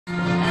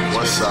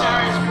What's up? Star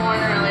was born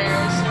earlier,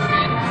 so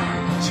good.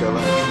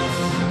 Chilling.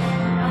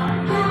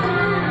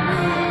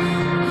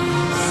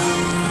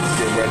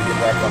 Getting ready to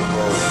get back on the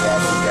road, grab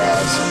some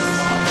gas,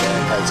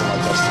 and head to my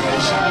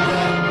destination.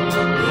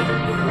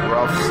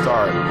 Rough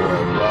start, boy.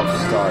 Rough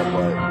start,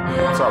 but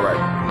it's alright.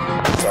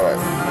 It's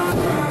alright.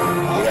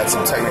 We got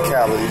some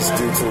technicalities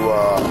due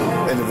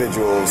to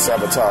individuals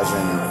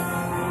sabotaging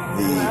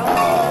the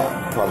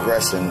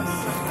progression,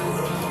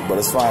 but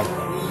it's fine.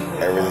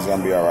 Everything's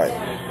gonna be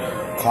alright.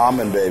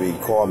 Carmen, baby,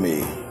 call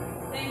me.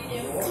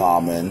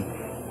 Carmen.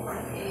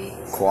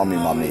 Call me,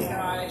 mommy.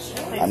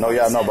 I know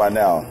y'all know by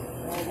now.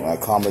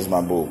 Carmen's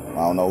my boo.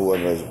 I don't know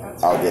whoever's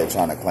out there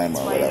trying to claim her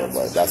or whatever,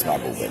 but that's my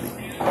boo, baby.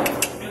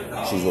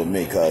 She's with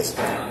me, cuz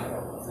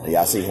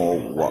y'all see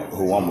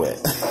who I'm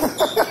with.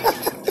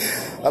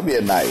 I'm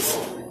being nice.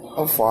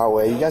 I'm far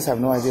away. You guys have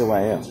no idea where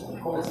I am.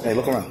 Hey,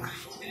 look around.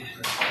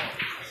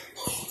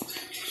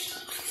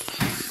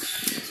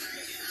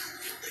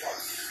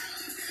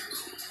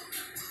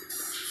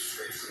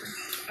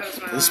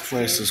 This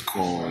place is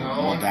called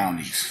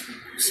Modownies.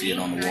 See it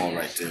on the wall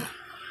right there.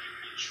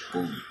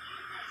 Boom.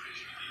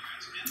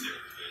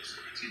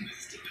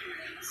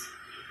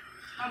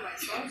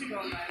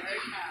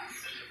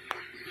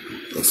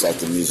 Looks like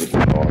the music is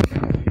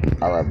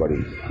off. Alright,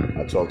 buddy.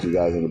 I'll talk to you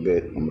guys in a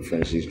bit. I'm going to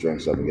finish these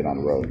drinks up and get on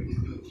the road.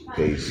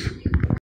 Peace.